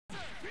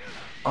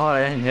Oh,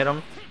 I didn't hit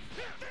him.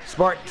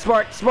 Spark,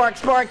 spark, spark,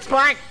 spark,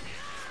 spark!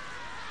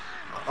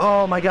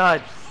 Oh my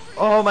god.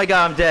 Oh my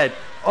god, I'm dead.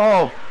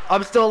 Oh,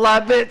 I'm still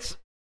alive, bitch!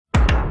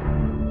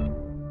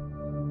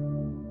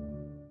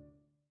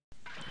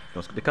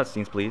 Don't skip the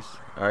cutscenes, please.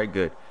 Alright,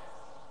 good.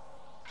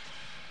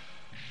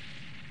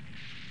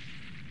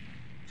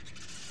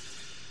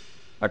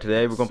 Alright,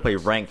 today we're gonna play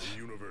ranked.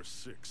 Universe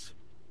 6.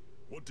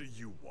 What do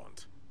you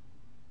want?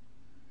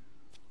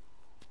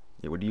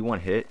 Yeah, what do you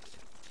want, hit?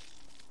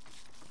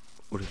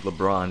 What is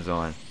LeBron's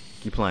on?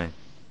 Keep playing.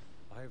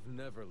 I've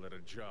never let a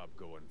job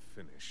go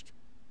unfinished.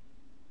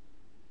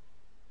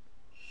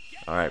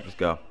 Alright, let's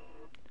go.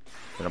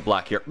 Gonna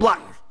block here. Block!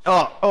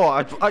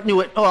 I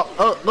knew it.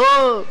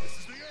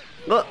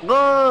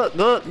 Good!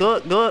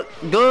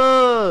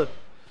 Good!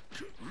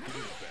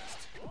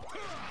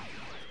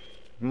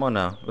 Come on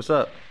now. What's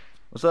up?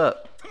 What's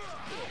up?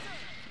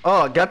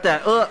 Oh, got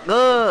that.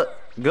 Good.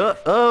 Good.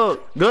 Oh,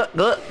 good.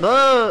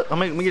 I'm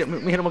gonna hit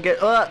him again.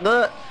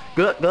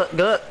 Good.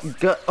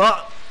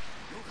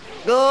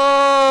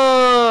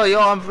 Go!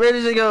 Yo, I'm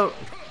ready to go.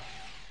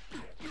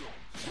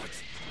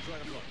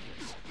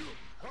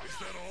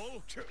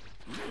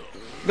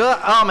 Good.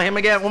 Oh, I'm gonna hit him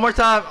again. One more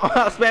time.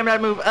 Spam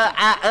that move.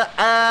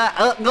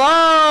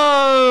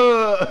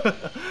 Go!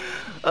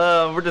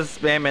 We're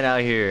just spamming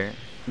out here.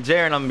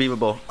 Jiren,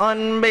 unbeatable.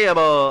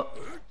 Unbeatable.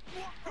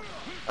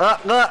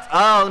 Good.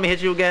 Oh, let me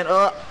hit you again.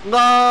 Go!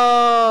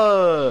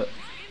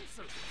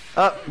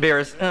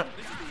 Beerus.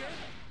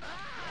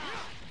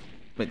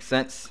 Makes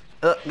sense.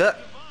 Good.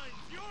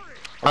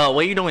 Oh,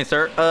 what are you doing,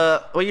 sir?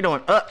 What are you doing?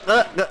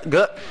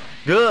 Good.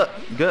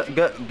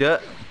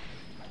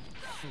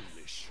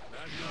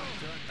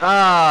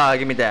 Ah,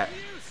 give me that.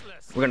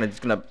 We're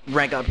just gonna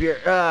rank up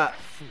here.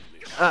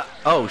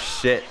 Oh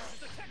shit.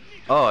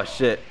 Oh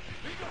shit.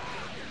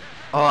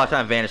 Oh, I'm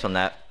trying to vanish on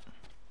that.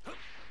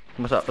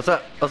 What's up? What's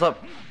up? What's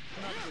up?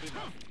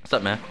 What's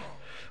up, man?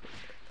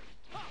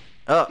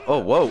 Oh,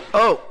 whoa.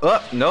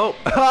 Oh, no.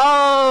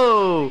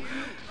 Oh!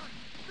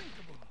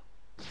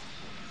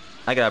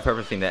 I got a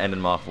perfect thing to end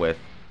him off with.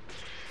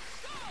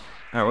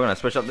 Alright, we're gonna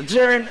switch up the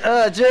Jiren.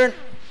 Jiren.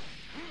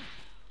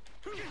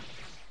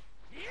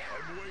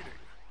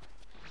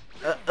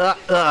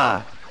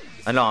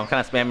 I know I'm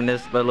kind of spamming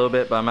this a little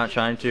bit, but I'm not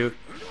trying to.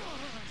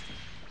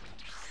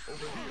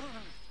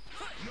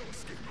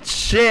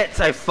 Shit!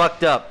 I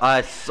fucked up.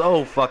 I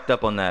so fucked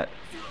up on that.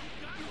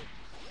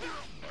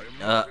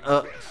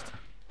 Oh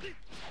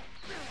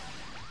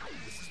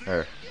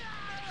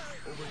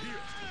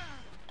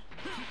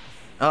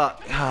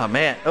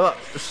man.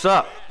 What's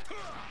up?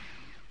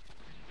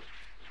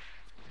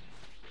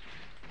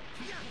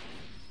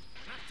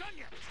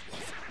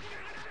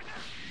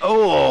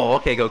 Oh,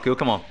 okay, Goku,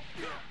 come on.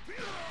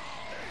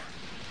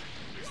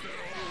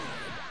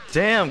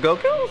 Damn,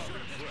 Goku.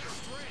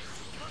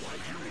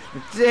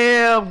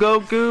 Damn,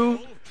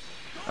 Goku.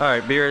 All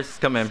right, Beerus,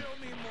 come in.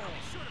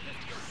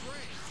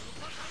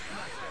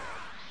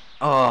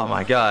 Oh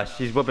my gosh,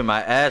 she's whooping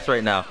my ass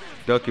right now,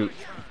 Goku.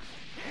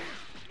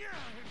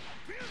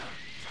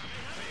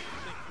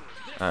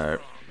 All right.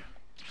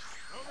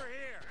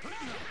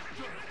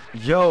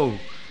 Yo,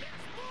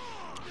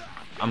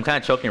 I'm kind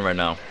of choking right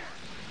now.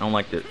 I don't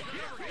like it.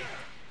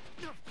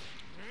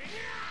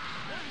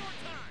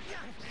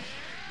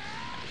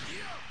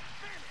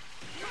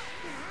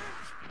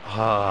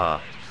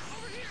 Ah.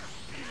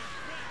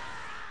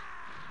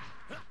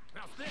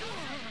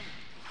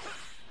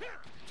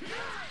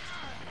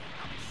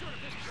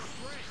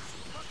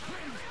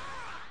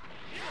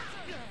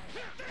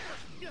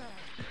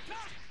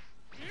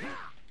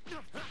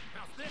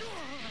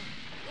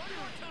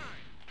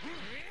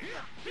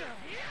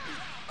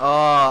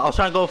 I was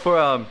trying to go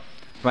for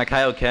my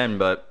Kaioken,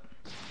 but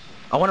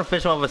I want to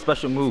finish him with a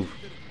special move.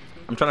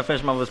 I'm trying to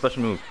finish him with a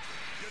special move.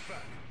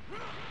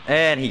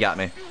 And he got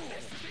me.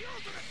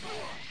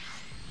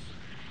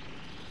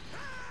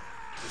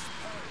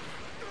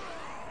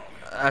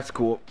 That's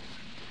cool.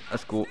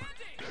 That's cool.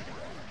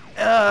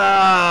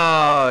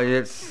 Oh,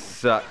 it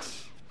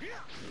sucks.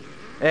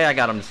 Hey, I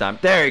got him this time.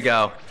 There you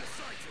go.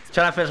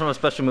 Trying to finish him with a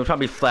special move. Trying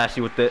to be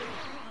flashy with it.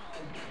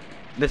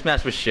 This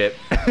match was shit.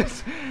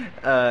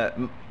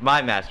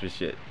 My match was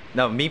shit.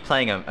 No, me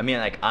playing him. I mean,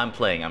 like, I'm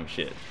playing. I'm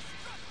shit.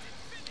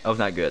 That was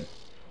not good.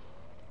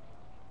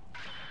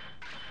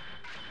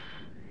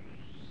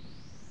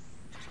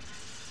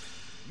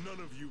 None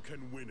of you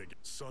can win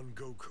against Son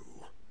Goku.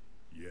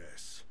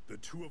 Yes, the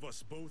two of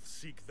us both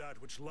seek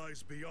that which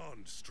lies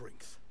beyond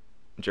strength.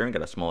 Jiren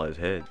got a small ass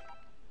head.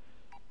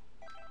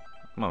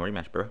 Come on,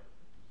 rematch, bro.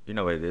 You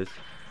know what it is.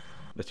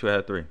 That's 2 out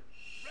of 3.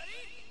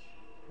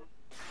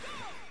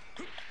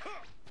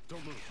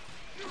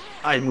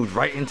 I moved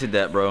right into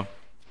that, bro.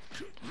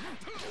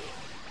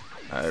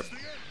 Alright.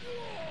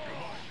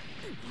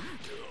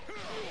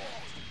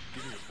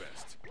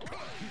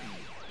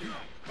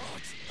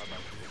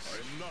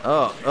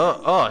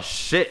 Oh,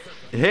 shit.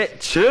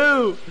 Hit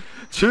two.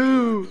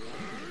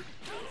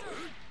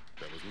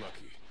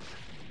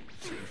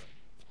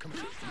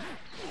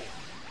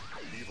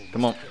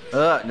 Come on.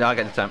 No, I got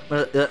the time.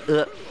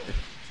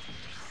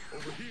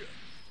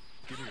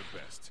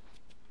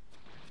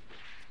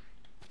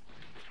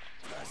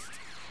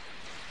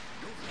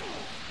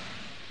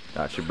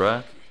 Got you,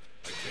 bruh.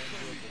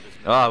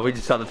 Oh, we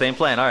just saw the same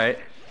plan. All right.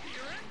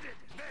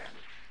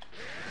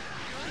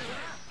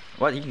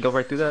 What? You can go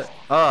right through that?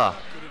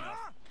 Ah.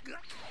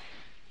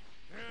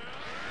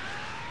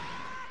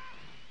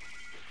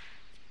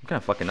 I'm kind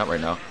of fucking up right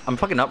now. I'm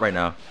fucking up right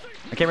now.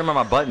 I can't remember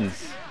my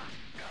buttons.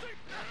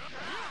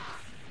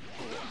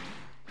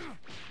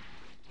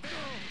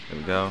 There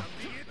we go.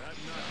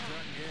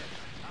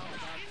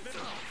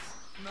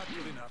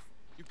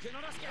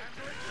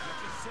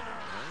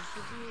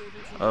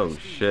 Oh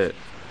shit.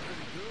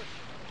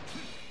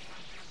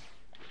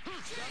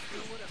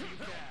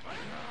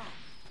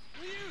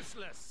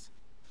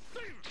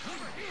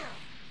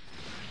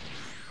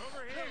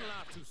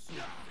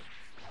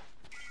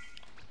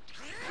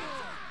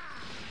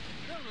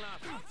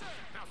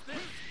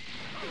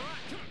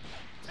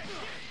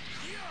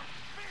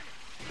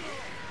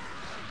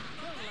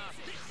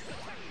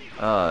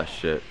 Oh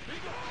shit.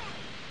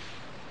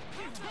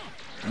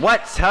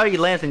 What? How he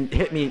lands and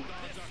hit me?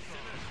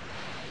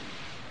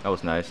 That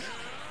was nice.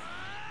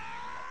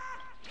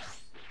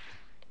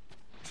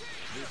 This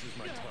is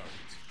my target.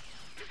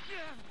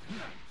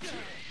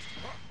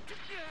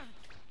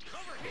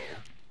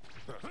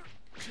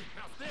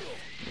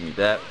 Give me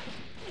that.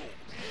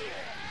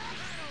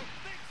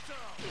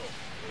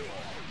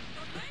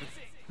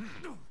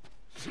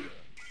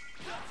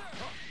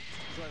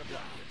 Try to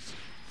block this.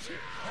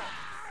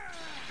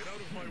 Get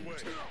out of my way.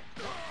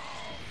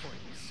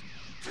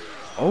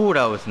 Oh,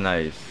 that was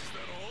nice.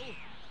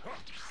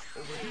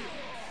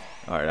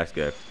 Alright, that's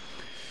good.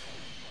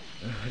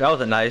 That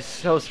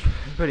was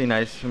pretty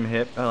nice from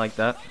hip. I like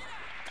that.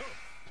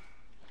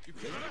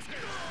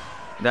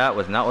 That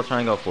was not what I was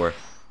trying to go for.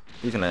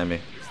 He's gonna end me.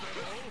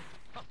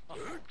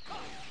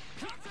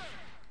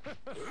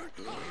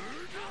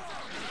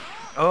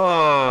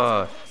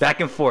 Oh, back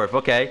and forth.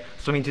 Okay,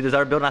 swinging to the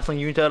other build, not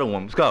swinging you into the other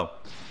one. Let's go.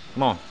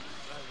 Come on.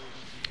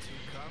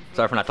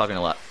 Sorry for not talking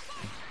a lot.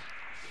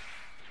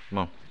 Come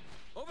on.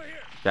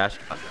 Dash.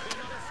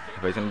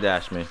 He's gonna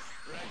dash me.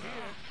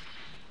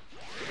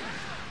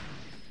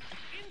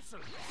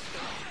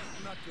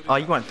 Oh,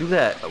 you want to do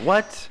that?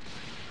 What?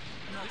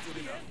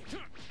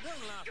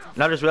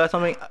 Now I just realized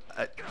something.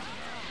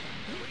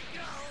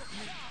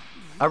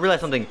 I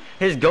realized something.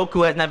 His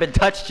Goku has not been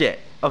touched yet.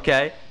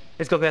 Okay?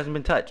 His Goku hasn't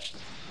been touched.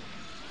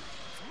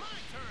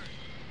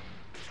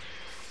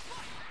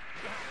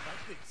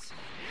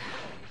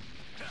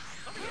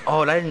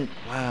 Oh, that didn't.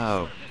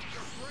 Wow.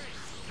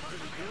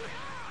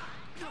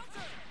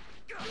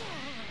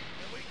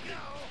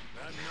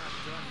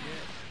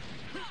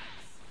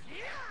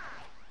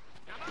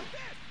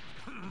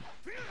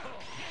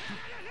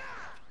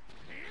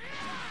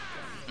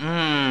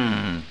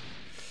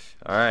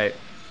 Alright.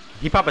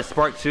 He popped a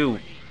spark too.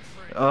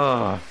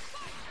 That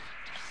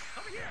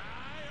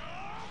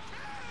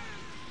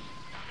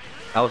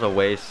was a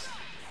waste.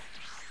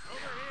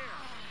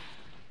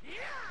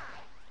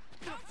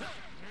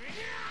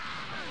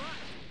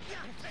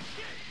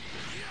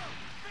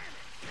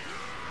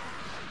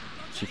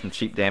 See some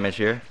cheap damage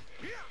here.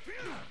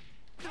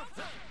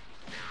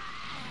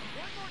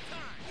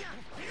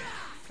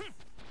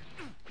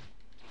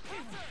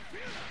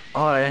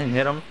 Oh, I didn't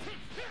hit him.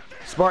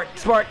 Spark,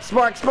 spark,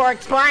 spark,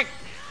 spark, spark!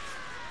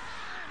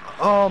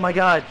 Oh my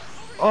god.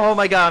 Oh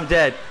my god, I'm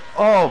dead.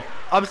 Oh,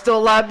 I'm still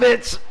alive,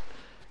 bitch.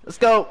 Let's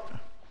go.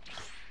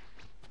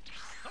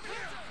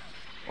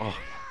 Oh.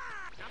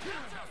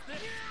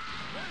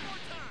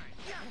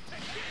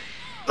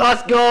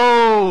 Let's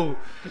go!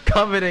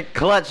 Coming in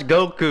clutch,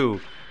 Goku.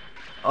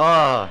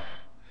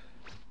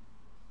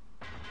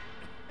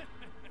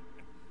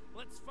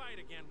 Let's fight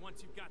again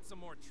once you've got some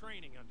more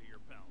training under your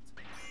belt.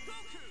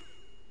 Goku!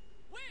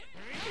 Win!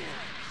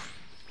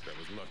 That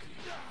was lucky.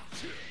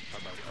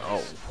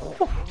 Oh.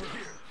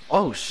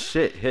 Oh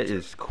shit, hit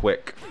is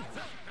quick.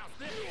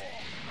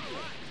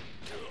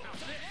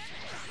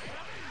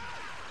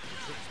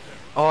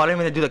 Oh, I didn't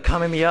mean to do the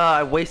Kamehameha.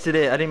 I wasted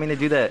it. I didn't mean to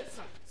do that.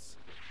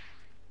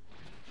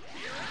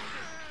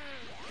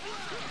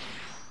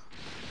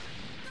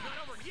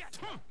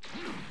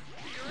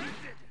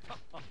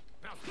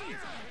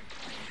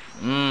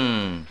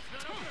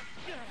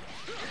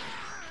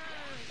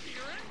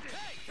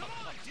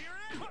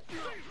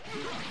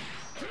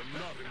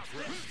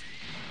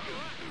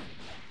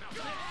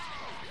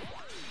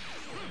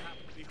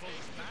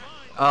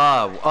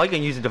 Oh, you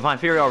can use the Divine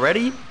Fury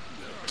already?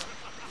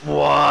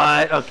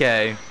 What?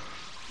 Okay.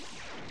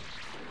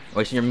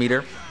 Wasting your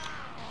meter.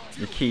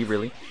 Your key,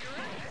 really.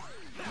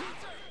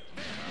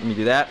 Let me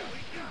do that.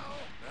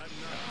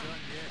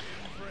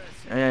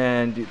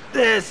 And do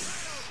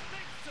this.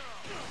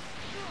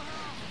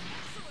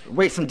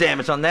 Waste some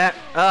damage on that.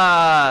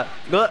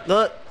 Go.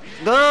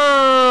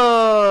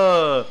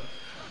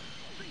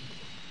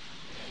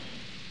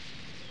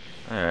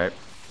 Alright.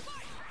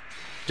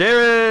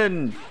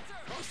 Jiren!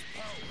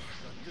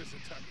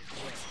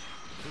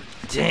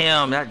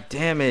 Damn, that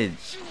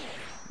damage.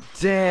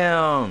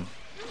 Damn.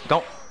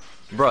 Don't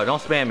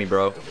spam me,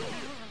 bro.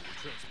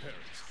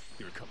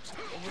 Here it comes.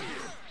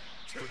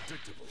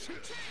 Predictable.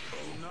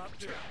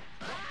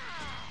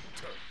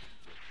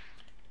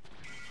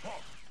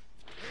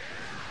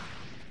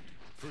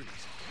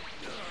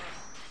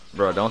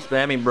 Bro, don't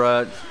spam me,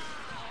 bro.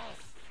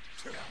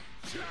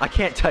 I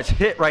can't touch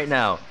hit right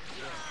now.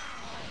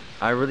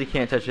 I really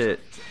can't touch hit.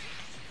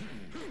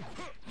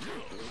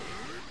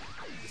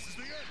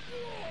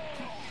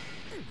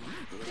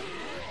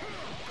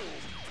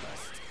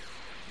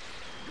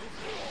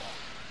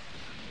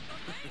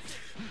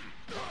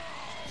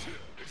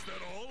 Is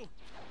that all?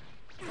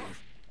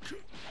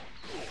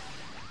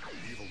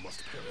 Evil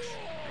must perish.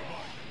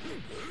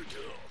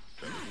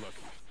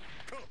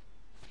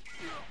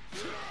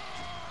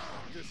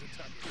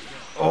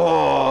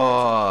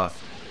 Oh,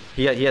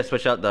 he has to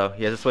switch out though.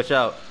 He has to switch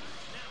out.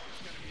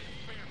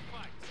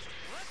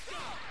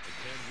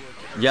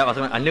 Yeah,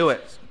 I knew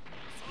it.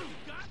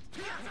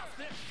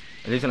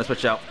 And he's gonna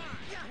switch out.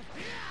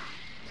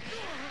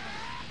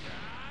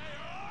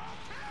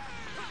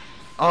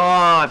 Oh,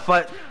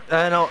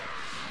 I know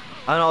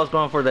I was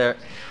going for there.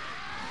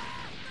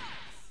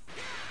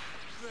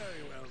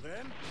 Very well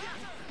then.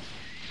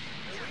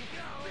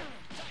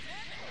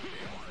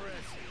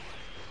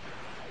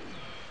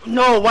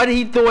 No, why did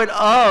he throw it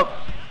up?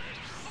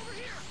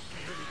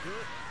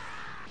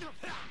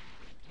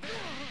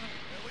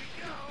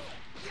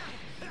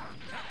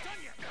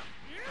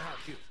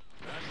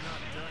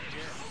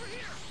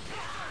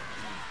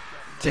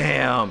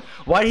 Damn.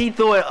 Why did he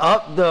throw it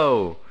up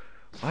though?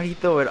 Why did he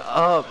throw it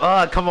up?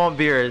 Ah, come on,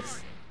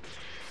 Beerus.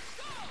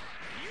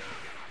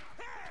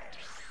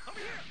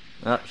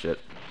 Oh shit.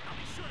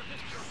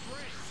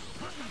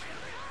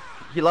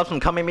 He loves some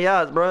coming me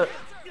out, bro.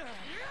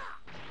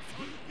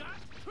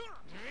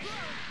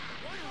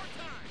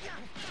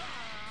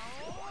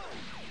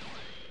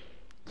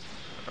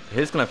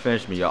 He's gonna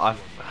finish me, y'all. I'm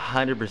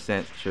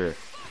 100% sure.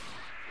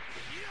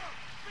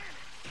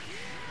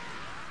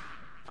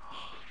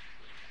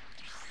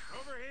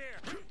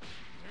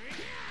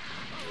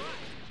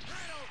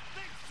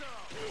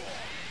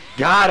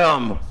 Got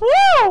him!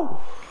 Woo!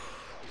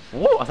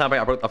 Woo! I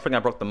think I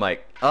broke the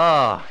mic.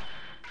 Ah.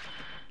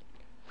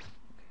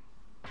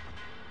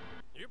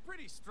 You're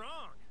pretty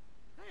strong.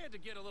 I had to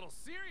get a little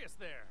serious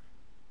there.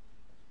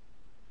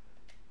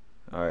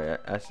 All right,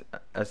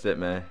 that's it,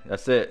 man.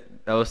 That's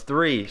it. That was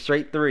 3,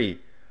 straight 3.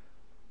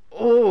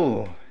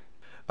 Oh.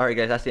 All right,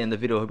 guys, that's the end of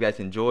the video. Hope you guys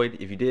enjoyed.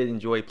 If you did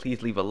enjoy,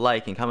 please leave a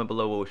like and comment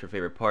below what was your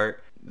favorite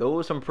part. Those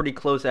were some pretty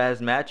close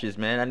ass matches,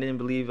 man. I didn't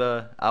believe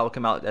I would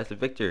come out as the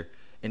victor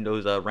in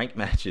those ranked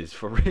matches,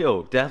 for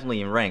real.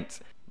 Definitely in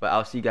ranked. But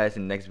I'll see you guys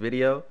in the next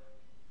video,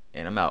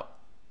 and I'm out.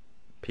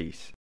 Peace.